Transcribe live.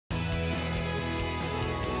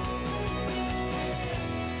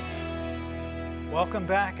Welcome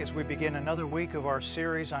back as we begin another week of our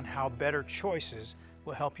series on how better choices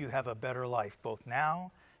will help you have a better life, both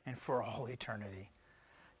now and for all eternity.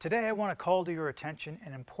 Today I want to call to your attention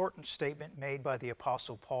an important statement made by the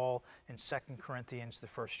Apostle Paul in 2 Corinthians, the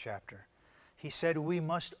first chapter. He said, "We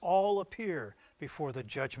must all appear before the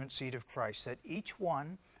judgment seat of Christ, that each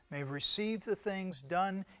one may receive the things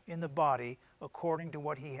done in the body according to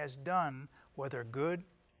what he has done, whether good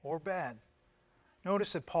or bad."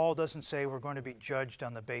 Notice that Paul doesn't say we're going to be judged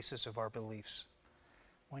on the basis of our beliefs.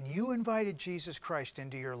 When you invited Jesus Christ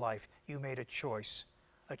into your life, you made a choice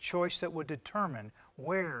that would determine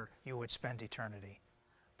where you would spend eternity.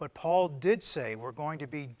 But Paul did say we're going to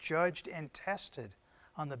be judged and tested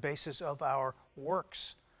on the basis of our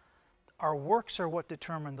works. Our works are what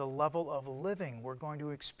determine the level of living we're going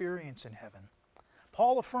to experience in heaven.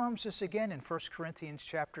 Paul affirms this again in 1 Corinthians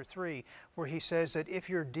chapter 3, where he says that if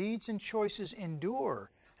your deeds and choices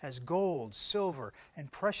endure as gold, silver, and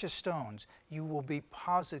precious stones, you will be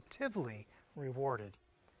positively rewarded.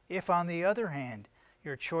 If, on the other hand,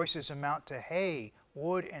 your choices amount to hay,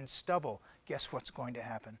 wood, and stubble, guess what's going to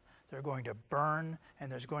happen? They're going to burn, and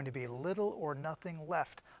there's going to be little or nothing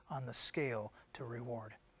left on the scale to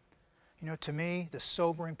reward. You know, to me, the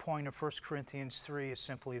sobering point of 1 Corinthians 3 is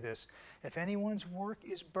simply this. If anyone's work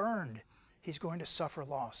is burned, he's going to suffer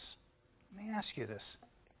loss. Let me ask you this.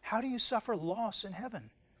 How do you suffer loss in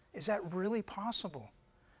heaven? Is that really possible?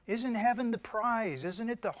 Isn't heaven the prize?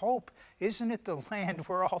 Isn't it the hope? Isn't it the land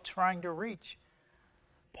we're all trying to reach?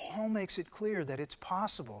 Paul makes it clear that it's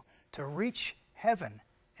possible to reach heaven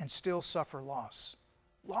and still suffer loss.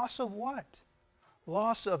 Loss of what?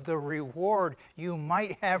 Loss of the reward you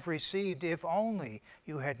might have received if only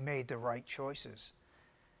you had made the right choices.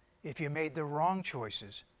 If you made the wrong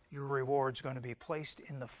choices, your reward's going to be placed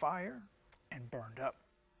in the fire and burned up.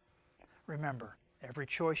 Remember, every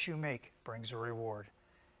choice you make brings a reward.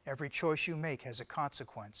 Every choice you make has a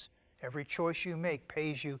consequence. Every choice you make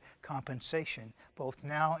pays you compensation, both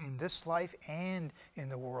now in this life and in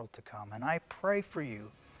the world to come. And I pray for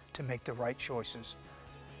you to make the right choices.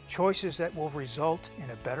 Choices that will result in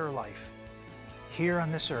a better life here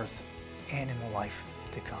on this earth and in the life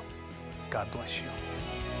to come. God bless you.